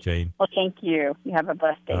it, Jane. Well, thank you. You have a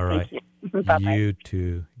blessed day. All right. Thank you. Bye-bye. You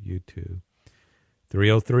too.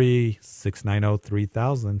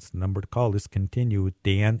 303-690-3000 is the number to call. Let's continue with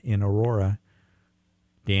Dan in Aurora.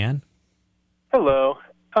 Dan? Hello.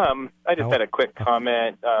 I just had a quick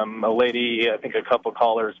comment. A lady, I think a couple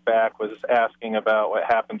callers back, was asking about what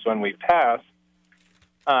happens when we pass.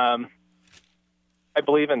 I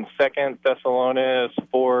believe in 2 Thessalonians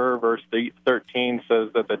 4, verse 13 says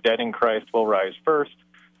that the dead in Christ will rise first,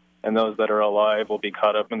 and those that are alive will be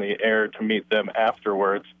caught up in the air to meet them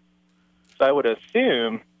afterwards. So I would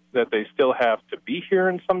assume that they still have to be here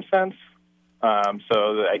in some sense.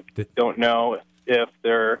 So I don't know if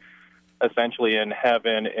they're essentially in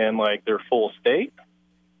heaven in like their full state,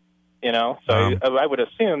 so I would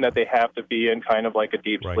assume that they have to be in kind of like a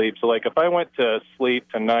deep sleep. So like if I went to sleep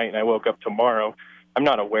tonight and I woke up tomorrow, I'm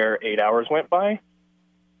not aware 8 hours went by,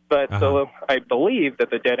 but so I believe that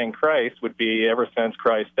the dead in Christ would be ever since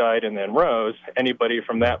Christ died and then rose. Anybody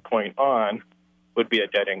from that point on would be a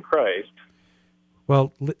dead in Christ.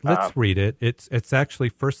 Well, let's read it. It's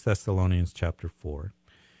actually 1 Thessalonians chapter 4.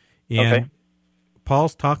 And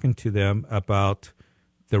Paul's talking to them about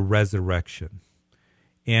the resurrection.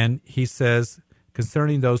 And he says,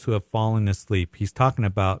 concerning those who have fallen asleep, he's talking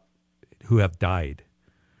about who have died.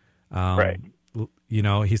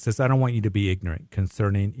 He says, I don't want you to be ignorant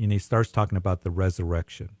concerning, and he starts talking about the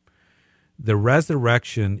resurrection. The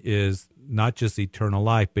resurrection is not just eternal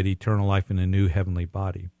life, but eternal life in a new heavenly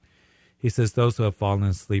body. He says, those who have fallen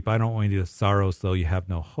asleep, I don't want you to sorrow as though you have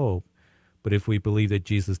no hope. But if we believe that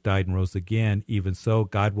Jesus died and rose again, even so,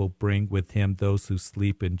 God will bring with him those who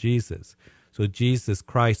sleep in Jesus. So Jesus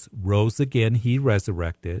Christ rose again. He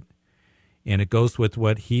resurrected. And it goes with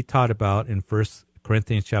what he taught about in 1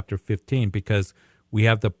 Corinthians chapter 15, because we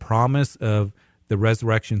have the promise of the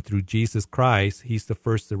resurrection through Jesus Christ. He's the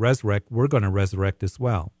first to resurrect. We're going to resurrect as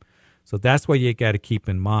well. So that's what you got to keep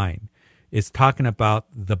in mind. It's talking about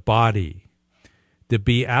the body. To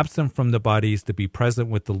be absent from the body is to be present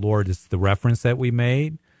with the Lord, is the reference that we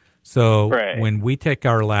made. So when we take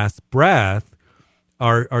our last breath,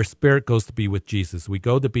 our spirit goes to be with Jesus. We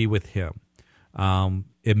go to be with him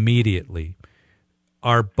immediately.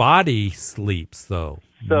 Our body sleeps, though,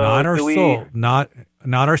 not our soul, not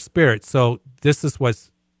our spirit. So this is what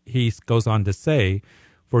he goes on to say.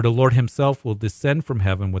 For the Lord himself will descend from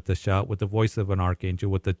heaven with a shout, with the voice of an archangel,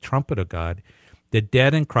 with the trumpet of God. The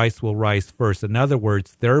dead in Christ will rise first. In other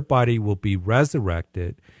words, their body will be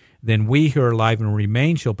resurrected. Then we who are alive and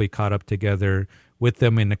remain shall be caught up together with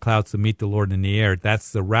them in the clouds to meet the Lord in the air.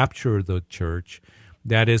 That's the rapture of the church.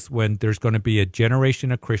 That is when there's going to be a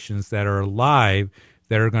generation of Christians that are alive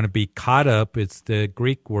that are going to be caught up. It's the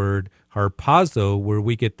Greek word harpazo, where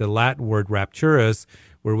we get the Latin word rapturus,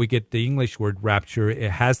 where we get the English word rapture.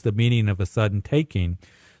 It has the meaning of a sudden taking.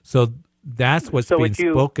 So that's what's being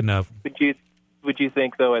spoken of. Would you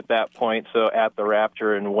think, though, at that point, so at the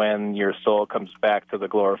rapture and when your soul comes back to the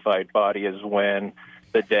glorified body is when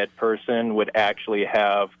the dead person would actually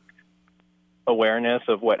have awareness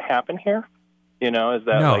of what happened here? Is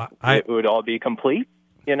that it would all be complete?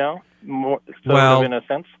 More sort of in a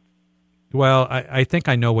sense. Well, I think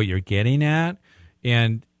I know what you're getting at,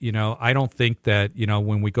 and I don't think that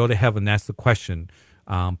when we go to heaven, that's the question.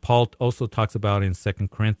 Paul also talks about in 2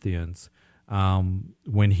 Corinthians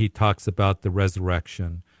when he talks about the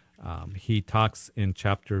resurrection. He talks in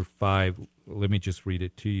chapter 5. Let me just read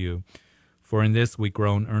it to you. For in this we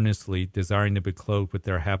groan earnestly, desiring to be clothed with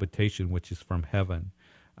our habitation, which is from heaven.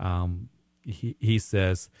 He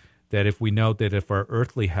says that if we know that if our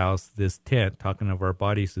earthly house, this tent, talking of our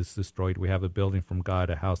bodies, is destroyed, we have a building from God,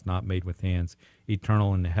 a house not made with hands,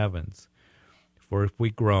 eternal in the heavens. For if we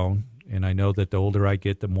groan, and I know that the older I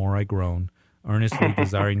get, the more I groan, earnestly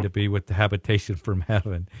desiring to be with the habitation from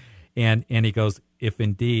heaven. And he goes, if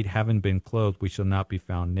indeed, having been clothed, we shall not be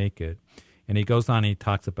found naked. And he goes on and he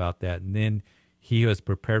talks about that. And then he who has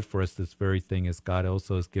prepared for us this very thing is God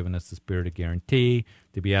also has given us the Spirit of guarantee,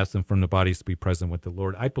 to be absent from the bodies, to be present with the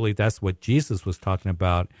Lord. I believe that's what Jesus was talking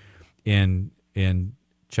about in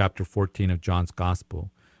chapter 14 of John's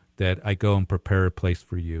Gospel, that I go and prepare a place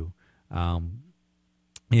for you.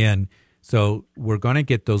 And so we're going to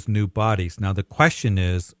get those new bodies. Now the question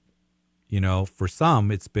is, for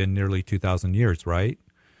some, it's been nearly 2,000 years, right?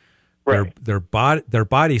 Right. Their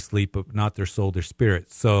body sleep, but not their soul, their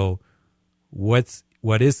spirit. So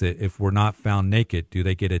what is it if we're not found naked? Do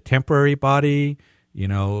they get a temporary body? We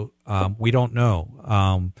don't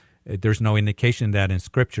know. There's no indication of that in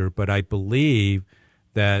Scripture, but I believe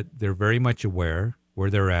that they're very much aware where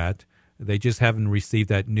they're at. They just haven't received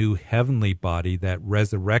that new heavenly body, that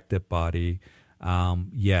resurrected body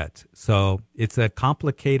yet. So it's a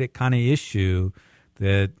complicated kind of issue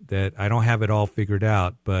that I don't have it all figured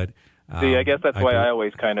out, but see, I guess that's why I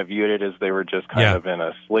always kind of viewed it as they were just kind of in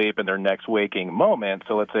a sleep in their next waking moment.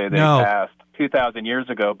 So let's say they passed 2,000 years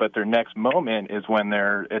ago, but their next moment is when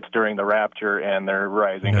it's during the rapture and they're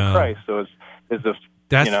rising to Christ. So is this,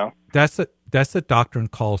 that's a doctrine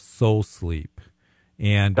called soul sleep.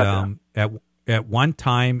 And at one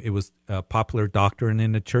time, it was a popular doctrine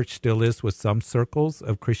in the church, still is with some circles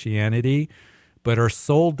of Christianity, but our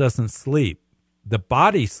soul doesn't sleep. The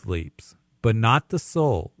body sleeps, but not the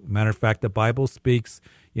soul. Matter of fact, the Bible speaks,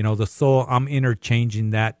 the soul, I'm interchanging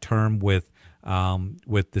that term with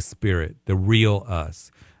the spirit, the real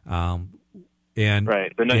us. And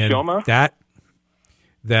right, the neshama?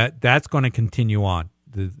 And that's going to continue on,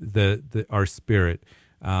 our spirit.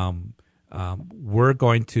 We're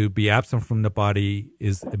going to be absent from the body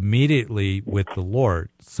is immediately with the Lord.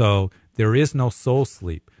 So there is no soul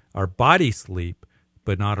sleep. Our body sleep,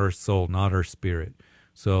 but not our soul, not our spirit.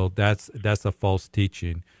 So that's a false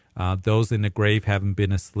teaching. Those in the grave haven't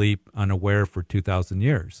been asleep, unaware for 2,000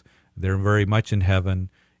 years. They're very much in heaven,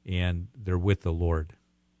 and they're with the Lord.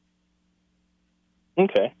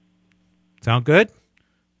 Okay. Sound good?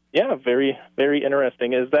 Yeah, very, very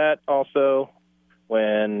interesting. Is that also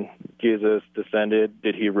when Jesus descended,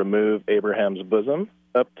 did he remove Abraham's bosom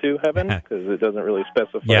up to heaven? Because it doesn't really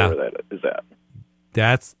specify where that is at.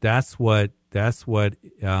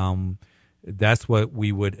 That's what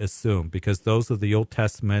we would assume, because those of the Old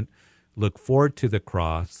Testament look forward to the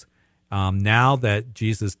cross. Now that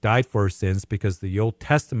Jesus died for our sins, because the Old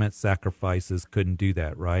Testament sacrifices couldn't do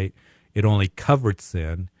that, right? It only covered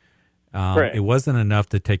sin. Right. It wasn't enough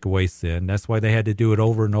to take away sin. That's why they had to do it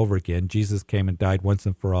over and over again. Jesus came and died once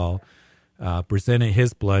and for all, presented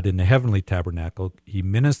his blood in the heavenly tabernacle. He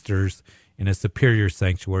ministers in a superior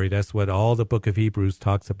sanctuary. That's what all the book of Hebrews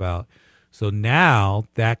talks about. So now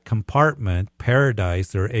that compartment,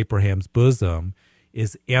 paradise or Abraham's bosom,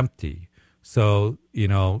 is empty. So,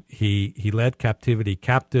 he led captivity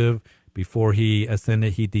captive. Before he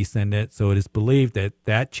ascended, he descended. So it is believed that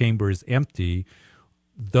that chamber is empty.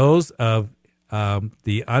 Those of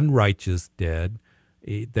the unrighteous dead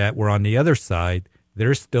that were on the other side,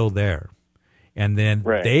 they're still there. And then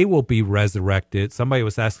they will be resurrected. Somebody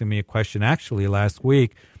was asking me a question actually last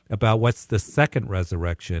week about what's the second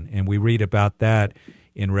resurrection. And we read about that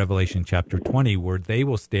in Revelation chapter 20, where they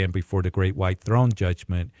will stand before the great white throne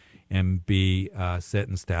judgment and be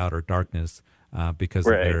sentenced to outer darkness because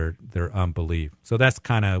of their unbelief. So that's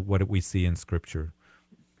kind of what we see in Scripture.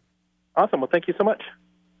 Awesome. Well, thank you so much.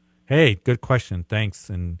 Hey, good question. Thanks.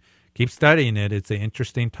 And keep studying it. It's an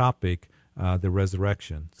interesting topic, the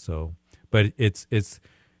resurrection. So, but it's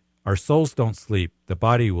our souls don't sleep. The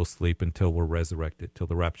body will sleep until we're resurrected, till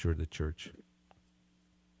the rapture of the church.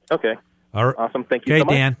 Okay. All right. Awesome. Thank you so much.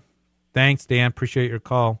 Okay, Dan. Thanks, Dan. Appreciate your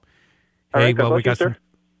call. Hey, well, we got some.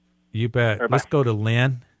 You bet. Right, let's go to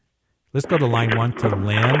Lynn. Let's go to line 1 to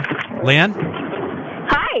Lynn. Lynn?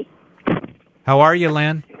 How are you,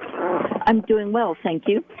 Lynn? I'm doing well, thank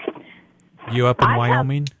you. You up in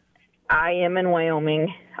Wyoming? I am in Wyoming.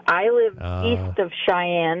 I live east of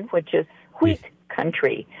Cheyenne, which is wheat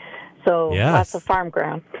country, so lots of farm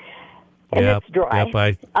ground, and it's dry.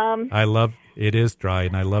 Yep, I love it. Is dry,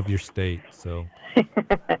 and I love your state. So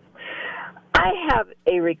I have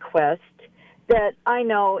a request that I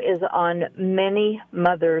know is on many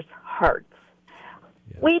mothers' hearts.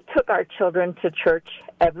 Yeah. We took our children to church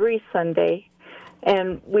every Sunday,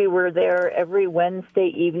 and we were there every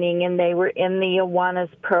Wednesday evening, and they were in the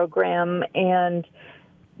Awanas program, and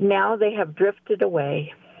now they have drifted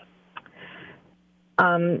away.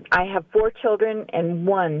 I have 4 children, and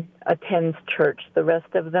 1 attends church. The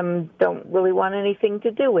rest of them don't really want anything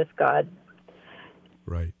to do with God.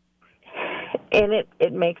 Right. And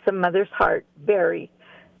it makes a mother's heart very,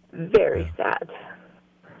 very sad.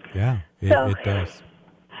 Yeah, it does.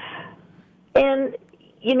 And,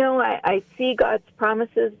 you know, I see God's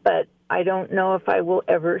promises, but I don't know if I will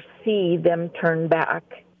ever see them turn back.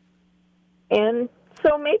 And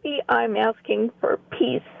so maybe I'm asking for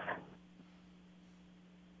peace.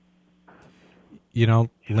 You know,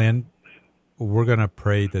 Lynn, we're going to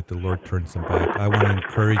pray that the Lord turns them back. I want to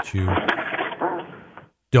encourage you,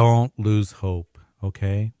 don't lose hope,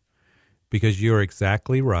 okay? Because you're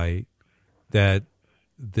exactly right that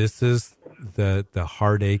this is the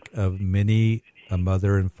heartache of many a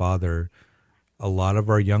mother and father. A lot of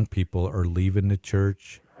our young people are leaving the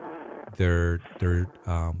church. They're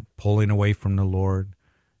pulling away from the Lord.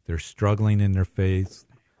 They're struggling in their faith.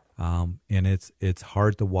 And it's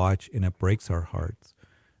hard to watch, and it breaks our hearts.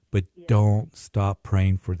 But don't stop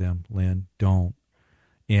praying for them, Lynn. Don't.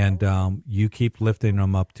 And you keep lifting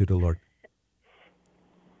them up to the Lord.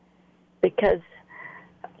 Because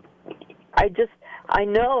I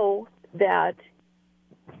know that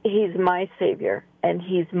He's my Savior, and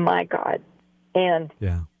He's my God. And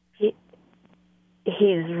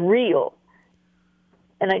He's real.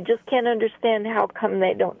 And I just can't understand how come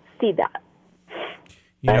they don't see that.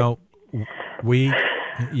 You know,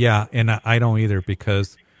 and I don't either,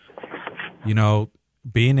 because, you know,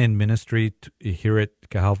 being in ministry here at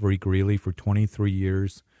Calvary Greeley for 23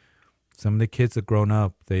 years, some of the kids have grown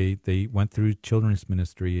up. They went through children's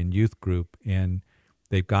ministry and youth group, and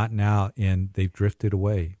they've gotten out and they've drifted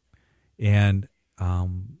away, and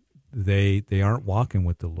they aren't walking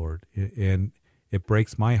with the Lord, and it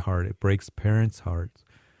breaks my heart. It breaks parents' hearts.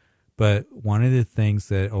 But one of the things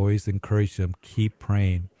that always encourage them, keep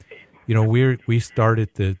praying. You know, we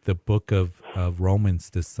started the book of Romans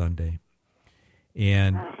this Sunday.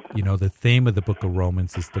 And, you know, the theme of the book of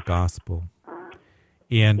Romans is the gospel.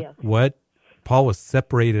 And what Paul was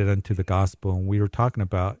separated unto the gospel. And we were talking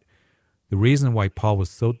about the reason why Paul was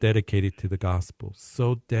so dedicated to the gospel,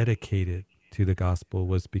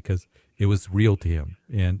 was because it was real to him.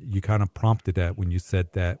 And you kind of prompted that when you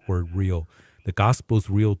said that word real. The gospel's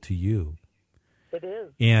real to you. It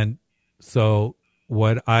is. And so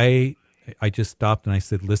what I just stopped and I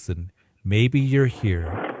said, listen, maybe you're here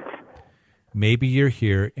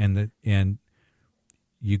and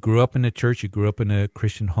you grew up in a church, you grew up in a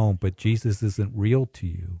Christian home, but Jesus isn't real to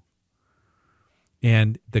you.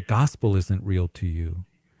 And the gospel isn't real to you.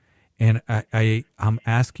 And I'm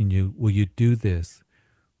asking you, will you do this?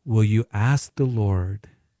 Will you ask the Lord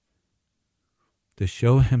to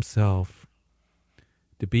show Himself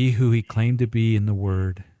to be who He claimed to be in the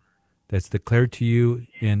Word that's declared to you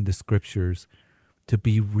in the Scriptures, to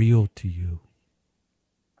be real to you?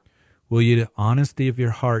 Will you, the honesty of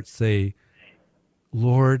your heart, say,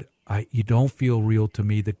 Lord, you don't feel real to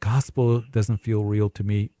me. The gospel doesn't feel real to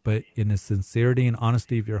me. But in the sincerity and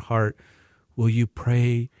honesty of your heart, will you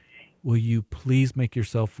pray, will you please make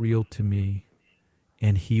yourself real to me?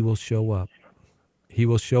 And He will show up. He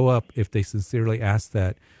will show up if they sincerely ask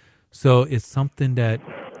that. So it's something that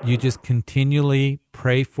you just continually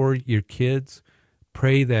pray for your kids.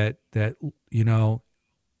 Pray that you know,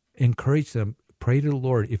 encourage them. Pray to the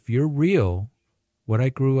Lord. If you're real, what I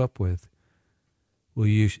grew up with, will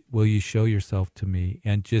you show yourself to me?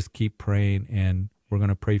 And just keep praying. And we're going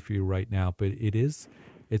to pray for you right now. But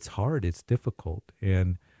it's hard. It's difficult.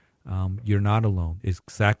 And you're not alone. It's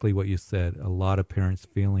exactly what you said. A lot of parents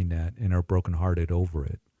feeling that and are brokenhearted over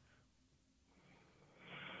it.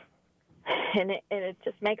 And it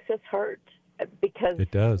just makes us hurt, because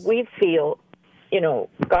it does. We feel, you know,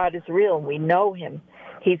 God is real. We know Him.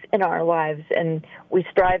 He's in our lives, and we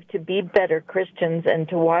strive to be better Christians, and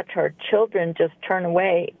to watch our children just turn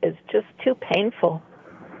away is just too painful.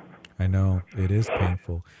 I know. It is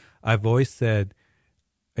painful. I've always said,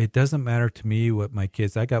 it doesn't matter to me what my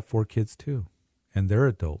kids, I got 4 kids too, and they're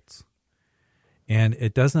adults. And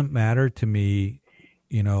it doesn't matter to me,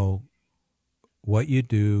 you know, what you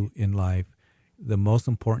do in life. The most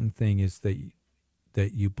important thing is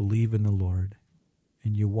that you believe in the Lord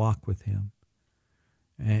and you walk with him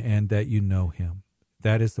and that you know him.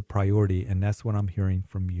 That is the priority, and that's what I'm hearing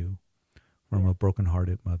from you, from a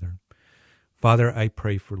brokenhearted mother. Father, I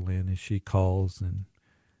pray for Lynn as she calls, and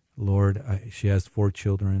Lord, she has 4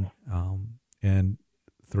 children, and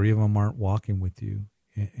 3 of them aren't walking with you,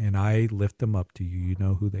 and I lift them up to you. You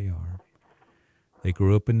know who they are. They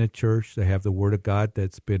grew up in the church. They have the Word of God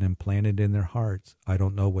that's been implanted in their hearts. I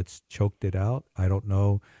don't know what's choked it out. I don't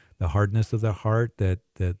know the hardness of the heart that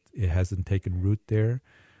it hasn't taken root there.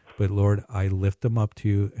 But Lord, I lift them up to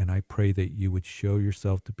you, and I pray that you would show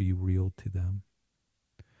yourself to be real to them.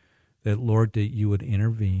 That, Lord, that you would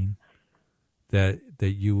intervene, that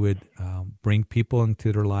you would bring people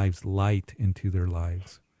into their lives, light into their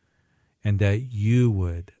lives, and that you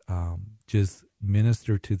would just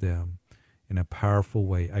minister to them in a powerful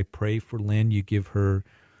way. I pray for Lynn. You give her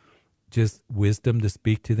just wisdom to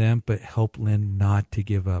speak to them, but help Lynn not to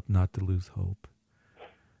give up, not to lose hope.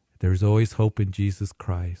 There's always hope in Jesus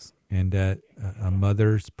Christ, and that a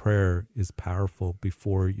mother's prayer is powerful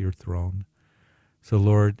before your throne. So,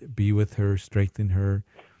 Lord, be with her, strengthen her,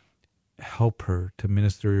 help her to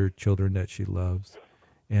minister to her children that she loves.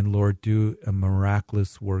 And, Lord, do a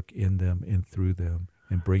miraculous work in them and through them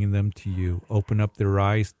and bring them to you. Open up their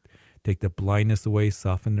eyes, take the blindness away,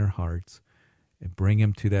 soften their hearts, and bring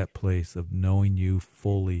them to that place of knowing you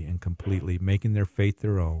fully and completely, making their faith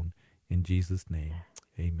their own. In Jesus' name,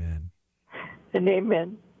 amen. And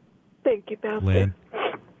amen. Thank you, Pastor. Lynn,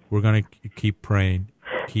 we're going to keep praying.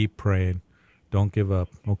 Keep praying. Don't give up,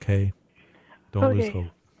 okay? Don't lose hope.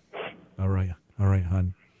 All right,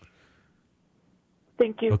 hon.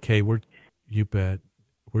 Thank you. Okay, you bet.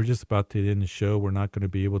 We're just about to end the show. We're not going to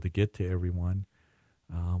be able to get to everyone.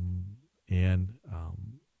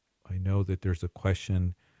 I know that there's a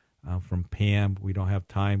question from Pam. We don't have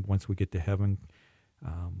time. Once we get to heaven,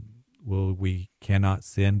 we cannot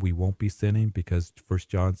sin. We won't be sinning because 1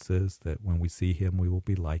 John says that when we see him, we will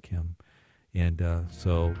be like him. And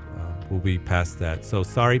so we'll be past that. So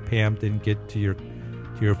sorry, Pam, didn't get to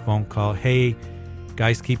your phone call. Hey,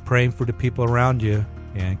 guys, keep praying for the people around you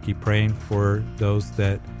and keep praying for those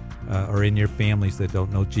that are in your families that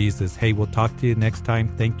don't know Jesus. Hey, we'll talk to you next time.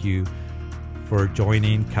 Thank you for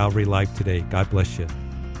joining Calvary Live today. God bless you.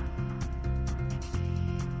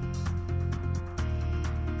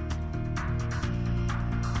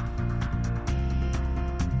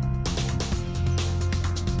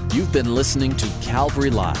 You've been listening to Calvary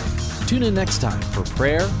Live. Tune in next time for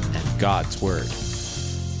prayer and God's Word.